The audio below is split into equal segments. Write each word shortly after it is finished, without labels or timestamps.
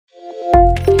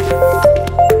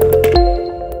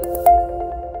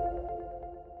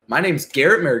My name's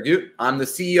Garrett Mehrguth. I'm the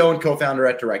CEO and co-founder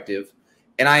at Directive,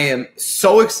 and I am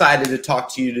so excited to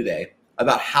talk to you today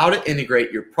about how to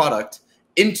integrate your product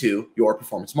into your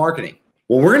performance marketing.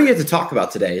 What we're going to get to talk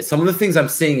about today is some of the things I'm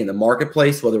seeing in the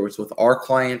marketplace, whether it's with our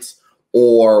clients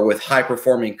or with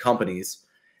high-performing companies,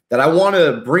 that I want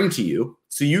to bring to you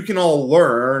so you can all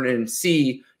learn and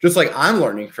see, just like I'm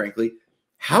learning, frankly,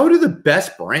 how do the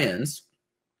best brands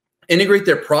integrate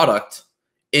their product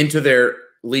into their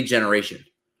lead generation,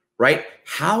 right?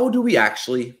 How do we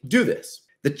actually do this?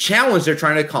 The challenge they're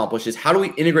trying to accomplish is how do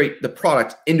we integrate the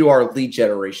product into our lead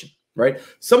generation, right?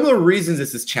 Some of the reasons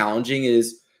this is challenging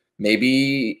is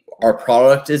maybe our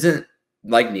product isn't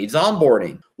needs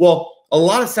onboarding. Well, a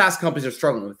lot of SaaS companies are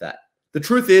struggling with that. The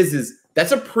truth is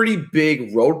that's a pretty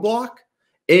big roadblock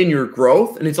in your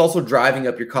growth, and it's also driving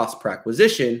up your cost per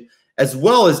acquisition, as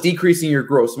well as decreasing your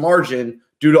gross margin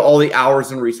due to all the hours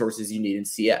and resources you need in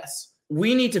CS.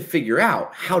 We need to figure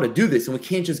out how to do this, and we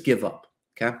can't just give up,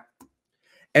 okay?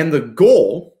 And the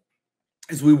goal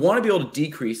is we want to be able to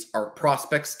decrease our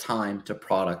prospects' time to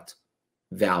product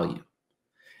value.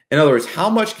 In other words, how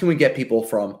much can we get people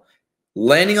from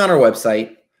landing on our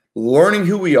website, learning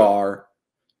who we are,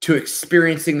 to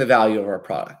experiencing the value of our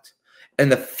product? And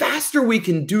the faster we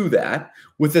can do that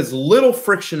with as little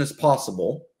friction as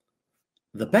possible,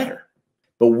 the better.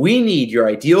 But we need your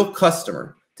ideal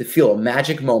customer to feel a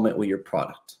magic moment with your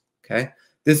product, okay?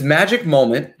 This magic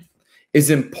moment is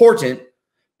important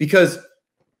because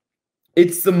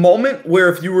it's the moment where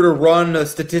if you were to run a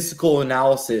statistical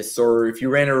analysis, or if you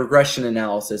ran a regression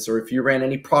analysis, or if you ran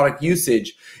any product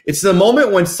usage, it's the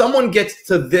moment when someone gets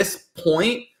to this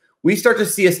point, we start to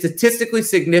see a statistically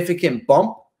significant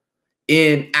bump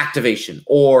in activation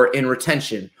or in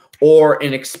retention or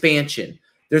in expansion.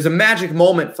 There's a magic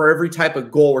moment for every type of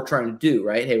goal we're trying to do,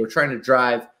 right? Hey, we're trying to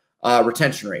drive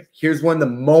retention rate. Here's when the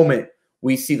moment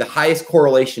we see the highest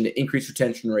correlation to increased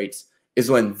retention rates is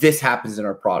when this happens in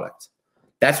our product.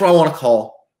 That's what I want to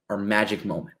call our magic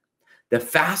moment. The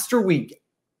faster we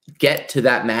get to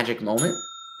that magic moment,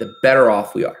 the better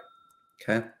off we are,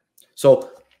 okay?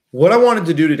 So what I wanted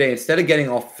to do today, instead of getting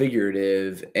all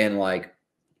figurative and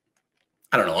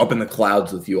up in the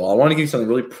clouds with you all, I want to give you something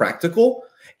really practical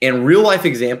and real life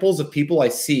examples of people I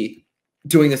see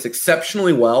doing this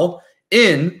exceptionally well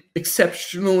in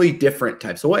exceptionally different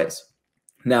types of ways.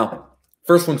 Now,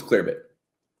 first one's Clearbit.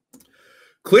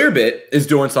 Clearbit is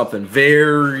doing something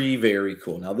very, very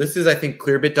cool. Now, this is, I think,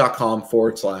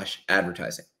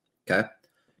 clearbit.com/advertising, okay?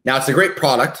 Now, it's a great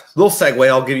product. A little segue.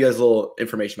 I'll give you guys a little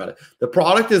information about it. The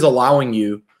product is allowing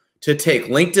you to take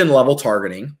LinkedIn level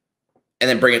targeting and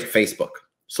then bring it to Facebook.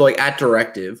 So at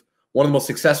Directive, one of the most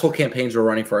successful campaigns we're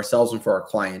running for ourselves and for our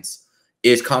clients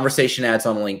is conversation ads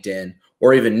on LinkedIn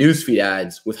or even newsfeed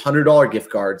ads with $100 gift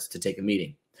cards to take a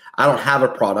meeting. I don't have a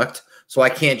product, so I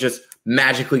can't just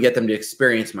magically get them to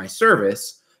experience my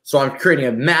service. So I'm creating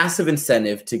a massive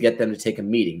incentive to get them to take a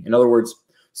meeting. In other words,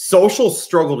 social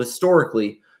struggled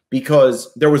historically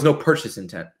because there was no purchase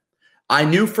intent. I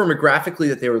knew firmographically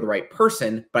that they were the right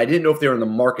person, but I didn't know if they were in the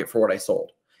market for what I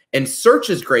sold. And search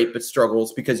is great, but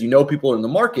struggles because you know people are in the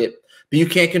market, but you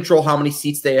can't control how many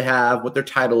seats they have, what their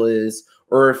title is,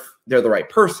 or if they're the right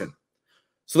person.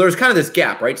 So there's kind of this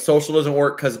gap, right? Social doesn't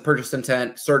work because of purchase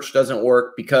intent. Search doesn't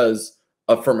work because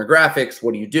of firmographics.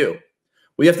 What do?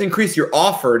 Well, you have to increase your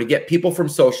offer to get people from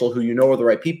social who you know are the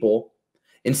right people,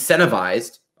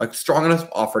 incentivized, a strong enough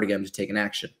offer to get them to take an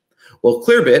action. Well,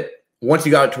 Clearbit, once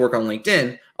you got it to work on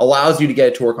LinkedIn, allows you to get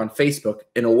it to work on Facebook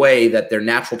in a way that their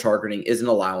natural targeting isn't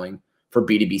allowing for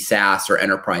B2B SaaS or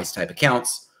enterprise type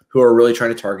accounts who are really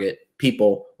trying to target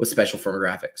people with special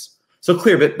firmographics. So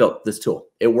Clearbit built this tool.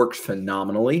 It works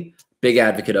phenomenally, big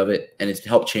advocate of it, and it's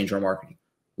helped change our marketing.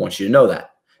 I want you to know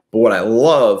that. But what I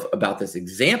love about this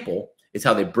example is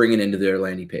how they bring it into their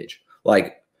landing page.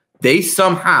 They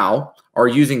somehow are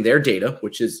using their data,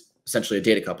 which is essentially a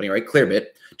data company, right? Clearbit,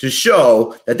 to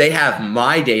show that they have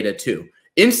my data too.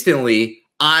 Instantly,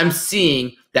 I'm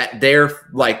seeing that they're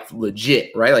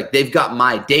legit, right? They've got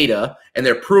my data and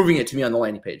they're proving it to me on the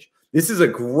landing page. This is a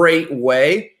great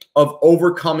way of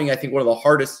overcoming, I think, one of the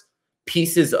hardest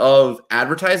pieces of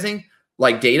advertising,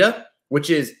 data, which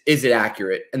is it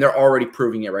accurate? And they're already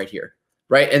proving it right here,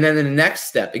 right? And then the next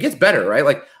step, it gets better,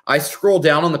 right? I scroll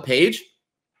down on the page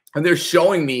and they're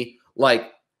showing me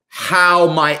how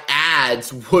my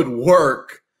ads would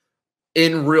work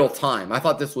in real time. I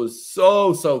thought this was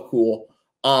so, so cool.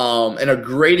 And a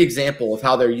great example of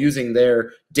how they're using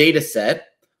their data set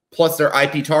plus their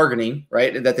IP targeting,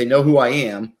 right? And that they know who I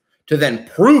am to then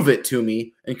prove it to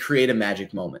me and create a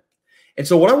magic moment. And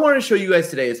so what I wanted to show you guys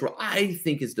today is what I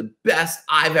think is the best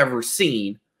I've ever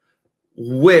seen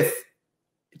with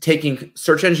taking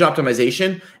search engine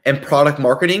optimization and product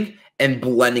marketing and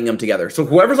blending them together. So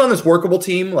whoever's on this Workable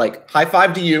team, like high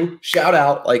five to you, shout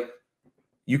out, like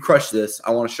you crushed this.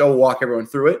 I want to walk everyone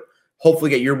through it. Hopefully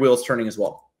get your wheels turning as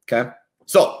well. Okay.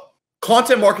 So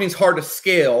content marketing is hard to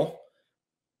scale,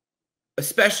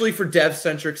 especially for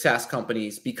dev-centric SaaS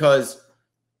companies, because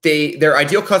their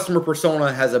ideal customer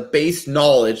persona has a base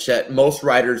knowledge that most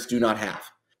writers do not have.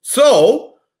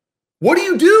 So what do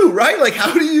you do, right? Like,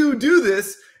 how do you do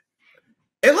this?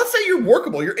 And let's say you're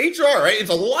Workable, you're HR, right? It's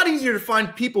a lot easier to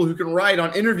find people who can write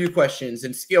on interview questions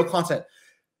and scale content.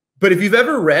 But if you've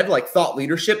ever read like thought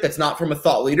leadership that's not from a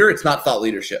thought leader, it's not thought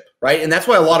leadership, right? And that's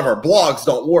why a lot of our blogs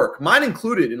don't work, mine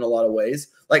included in a lot of ways.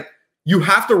 Like, you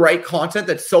have to write content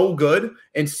that's so good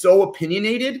and so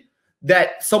opinionated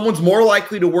that someone's more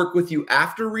likely to work with you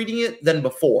after reading it than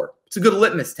before. It's a good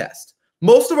litmus test.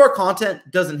 Most of our content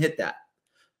doesn't hit that.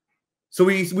 So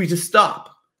we just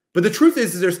stop. But the truth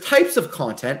is there's types of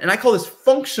content, and I call this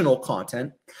functional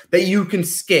content, that you can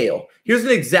scale. Here's an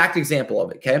exact example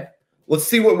of it, okay? Let's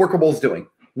see what Workable is doing.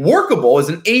 Workable is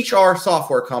an HR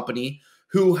software company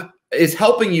who is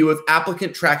helping you with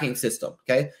applicant tracking system,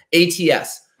 okay?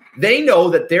 ATS. They know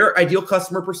that their ideal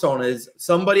customer persona is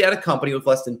somebody at a company with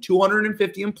less than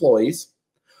 250 employees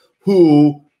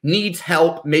who needs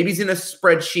help, maybe he's in a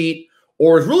spreadsheet,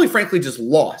 or is really frankly just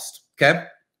lost, okay?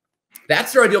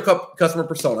 That's their ideal customer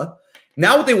persona.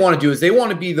 Now what they want to do is they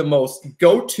want to be the most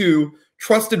go-to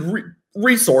trusted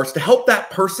resource to help that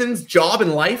person's job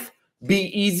in life be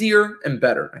easier and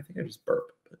better. I think I just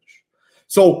burped.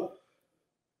 So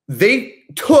they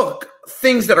took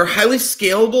things that are highly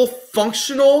scalable,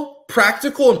 functional,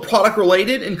 practical, and product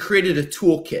related and created a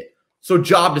toolkit. So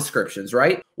job descriptions,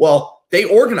 right? Well, they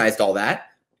organized all that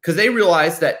because they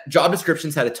realized that job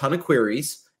descriptions had a ton of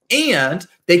queries and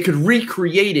they could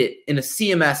recreate it in a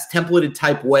CMS templated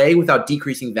type way without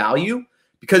decreasing value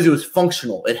because it was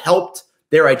functional. It helped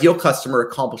their ideal customer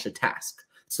accomplish a task.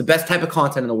 It's the best type of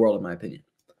content in the world, in my opinion.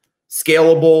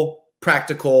 Scalable,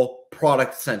 practical,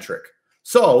 product-centric.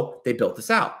 So they built this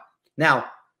out. Now,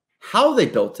 how they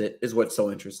built it is what's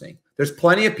so interesting. There's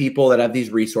plenty of people that have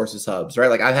these resources hubs, right?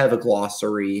 Like I have a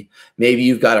glossary. Maybe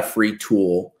you've got a free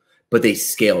tool, but they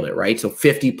scaled it, right? So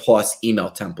 50 plus email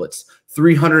templates,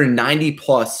 390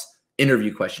 plus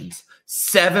interview questions,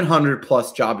 700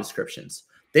 plus job descriptions.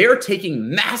 They are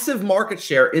taking massive market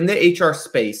share in the HR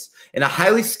space in a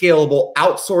highly scalable,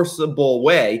 outsourceable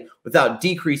way without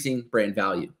decreasing brand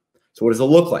value. So what does it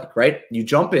look like, right? You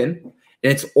jump in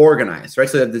and it's organized, right?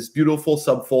 So they have this beautiful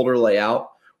subfolder layout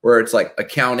where it's like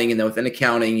accounting, and then within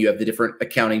accounting, you have the different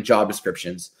accounting job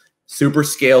descriptions. Super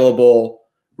scalable,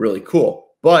 really cool.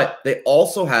 But they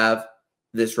also have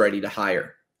this ready to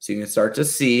hire. So you can start to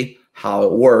see how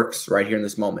it works right here in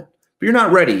this moment. But you're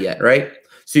not ready yet, right?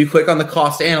 So you click on the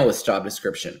cost analyst job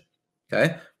description,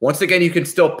 okay? Once again, you can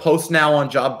still post now on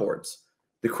job boards.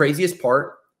 The craziest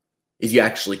part is you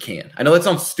actually can. I know that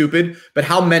sounds stupid, but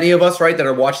how many of us, right, that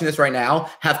are watching this right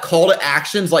now have call to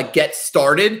actions like get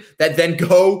started that then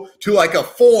go to like a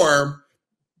form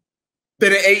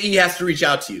that an AE has to reach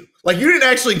out to you? Like you didn't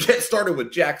actually get started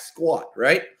with jack squat,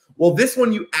 right? Well, this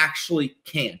one you actually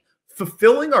can.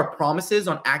 Fulfilling our promises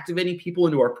on activating people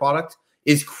into our product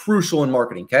is crucial in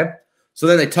marketing, okay? So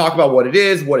then they talk about what it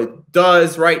is, what it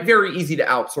does, right? Very easy to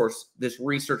outsource this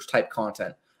research type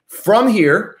content. From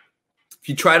here, if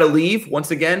you try to leave, once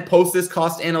again, post this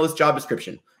cost analyst job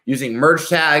description using merge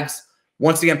tags,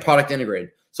 once again, product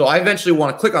integrated. So I eventually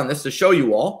want to click on this to show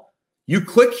you all. You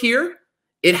click here,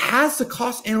 it has the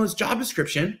cost analyst job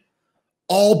description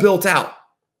all built out,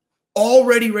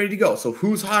 already ready to go. So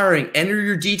who's hiring, enter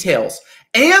your details,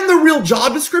 and the real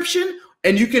job description,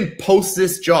 and you can post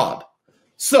this job.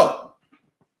 So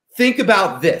think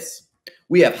about this.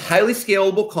 We have highly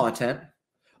scalable content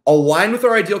aligned with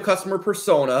our ideal customer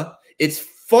persona. It's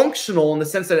functional in the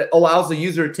sense that it allows the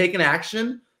user to take an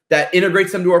action that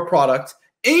integrates them to our product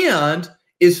and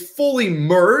is fully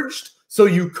merged so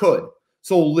you could.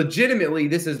 So legitimately,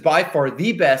 this is by far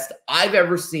the best I've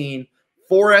ever seen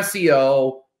for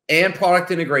SEO and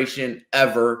product integration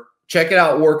ever. Check it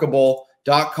out,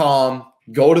 workable.com.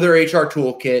 Go to their HR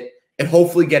toolkit and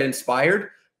hopefully get inspired,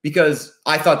 because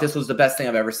I thought this was the best thing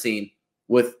I've ever seen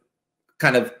with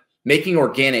kind of making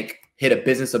organic hit a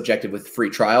business objective with free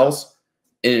trials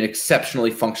in an exceptionally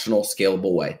functional,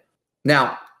 scalable way.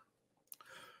 Now,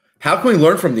 how can we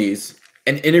learn from these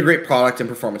and integrate product and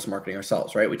performance marketing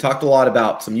ourselves, right? We talked a lot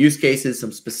about some use cases,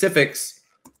 some specifics.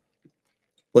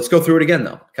 Let's go through it again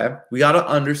though, okay? We got to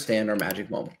understand our magic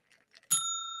moment.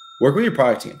 Work with your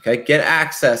product team, okay? Get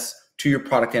access to your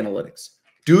product analytics.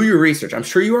 Do your research. I'm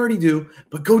sure you already do,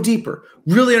 but go deeper.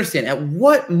 Really understand at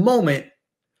what moment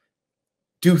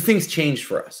do things change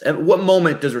for us? At what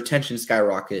moment does retention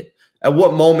skyrocket? At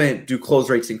what moment do close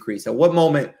rates increase? At what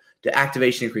moment do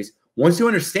activation increase? Once you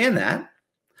understand that,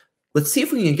 let's see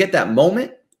if we can get that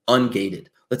moment ungated.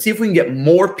 Let's see if we can get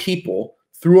more people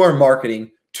through our marketing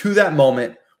to that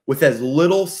moment with as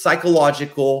little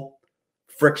psychological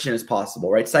friction as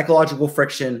possible, right? Psychological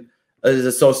friction is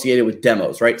associated with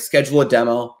demos, right? Schedule a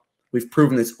demo. We've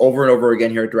proven this over and over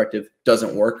again here at Directive.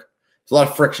 Doesn't work. There's a lot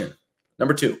of friction.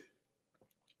 Number 2,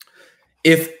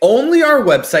 if only our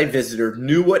website visitor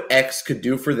knew what X could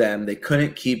do for them, they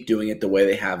couldn't keep doing it the way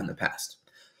they have in the past.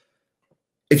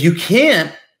 If you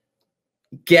can't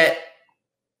get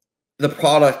the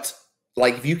product,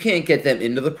 like if you can't get them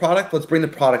into the product, let's bring the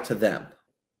product to them.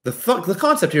 The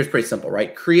concept here is pretty simple,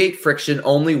 right? Create friction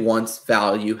only once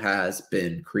value has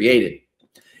been created.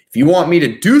 If you want me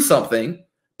to do something,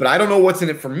 but I don't know what's in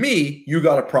it for me, you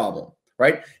got a problem,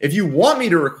 right? If you want me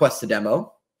to request a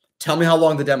demo, tell me how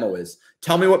long the demo is.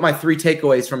 Tell me what my 3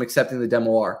 takeaways from accepting the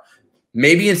demo are.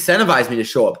 Maybe incentivize me to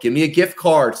show up. Give me a gift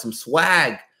card, some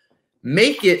swag.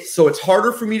 Make it so it's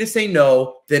harder for me to say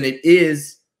no than it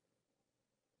is,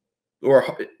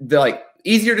 or like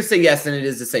easier to say yes than it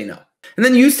is to say no. And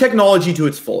then use technology to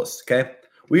its fullest, okay?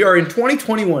 We are in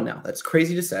 2021 now. That's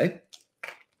crazy to say.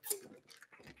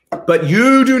 But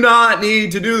you do not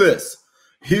need to do this.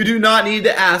 You do not need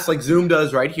to ask like Zoom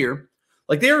does right here.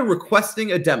 Like they are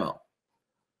requesting a demo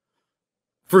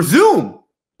for Zoom.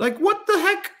 Like what the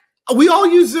heck? We all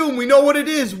use Zoom. We know what it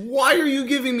is. Why are you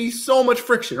giving me so much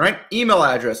friction, right? Email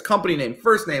address, company name,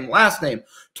 first name, last name,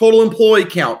 total employee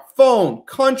count, phone,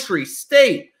 country,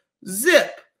 state,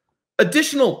 zip,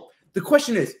 additional. The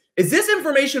question is this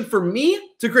information for me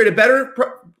to create a better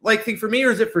thing for me,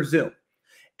 or is it for Zoom?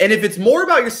 And if it's more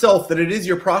about yourself than it is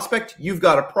your prospect, you've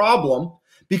got a problem,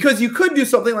 because you could do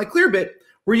something like Clearbit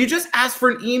where you just ask for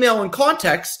an email and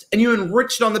context and you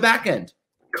enrich it on the back end.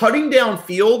 Cutting down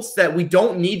fields that we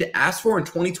don't need to ask for in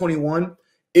 2021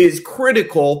 is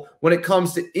critical when it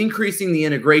comes to increasing the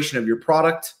integration of your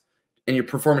product and your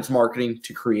performance marketing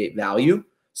to create value.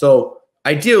 So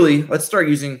ideally, let's start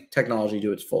using technology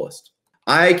to its fullest.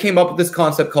 I came up with this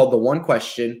concept called the one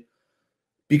question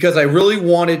because I really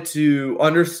wanted to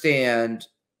understand,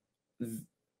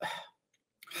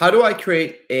 how do I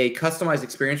create a customized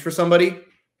experience for somebody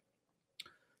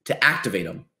to activate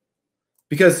them?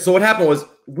 Because so what happened was,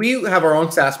 we have our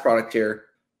own SaaS product here.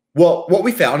 Well, what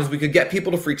we found is we could get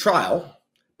people to free trial,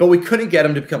 but we couldn't get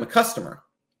them to become a customer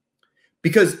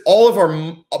because all of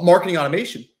our marketing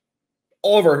automation,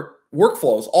 all of our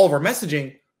workflows, all of our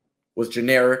messaging was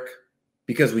generic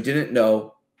because we didn't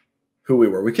know who we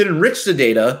were. We could enrich the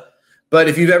data, but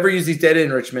if you've ever used these data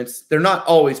enrichments, they're not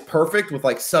always perfect with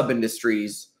like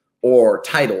sub-industries or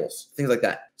titles, things like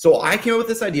that. So I came up with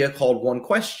this idea called one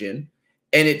question,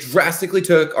 and it drastically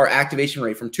took our activation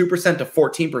rate from 2% to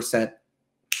 14%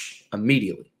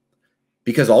 immediately,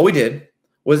 because all we did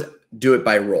was do it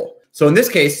by role. So in this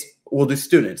case, we'll do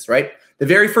students, right? The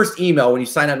very first email when you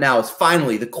sign up now is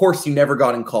finally the course you never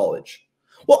got in college.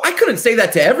 Well, I couldn't say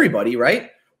that to everybody,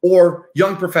 right? Or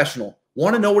young professional,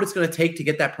 want to know what it's going to take to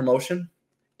get that promotion?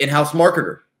 In-house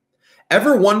marketer.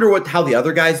 Ever wonder how the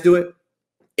other guys do it?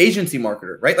 Agency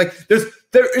marketer, right? Like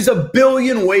there is a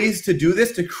billion ways to do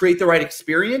this to create the right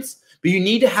experience, but you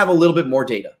need to have a little bit more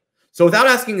data. So without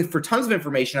asking for tons of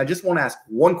information, I just want to ask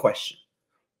one question.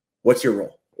 What's your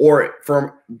role? Or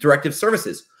from Directive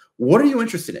services, what are you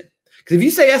interested in? Because if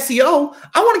you say SEO,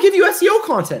 I want to give you SEO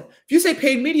content. If you say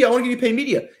paid media, I want to give you paid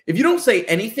media. If you don't say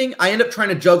anything, I end up trying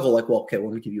to juggle like, well, okay, well,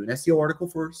 let me give you an SEO article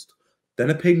first, then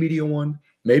a paid media one,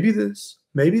 maybe this,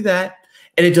 maybe that.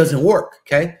 And it doesn't work,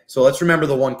 okay? So let's remember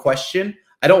the one question.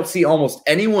 I don't see almost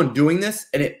anyone doing this,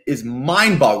 and it is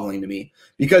mind-boggling to me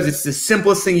because it's the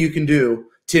simplest thing you can do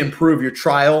to improve your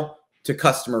trial to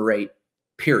customer rate,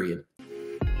 period.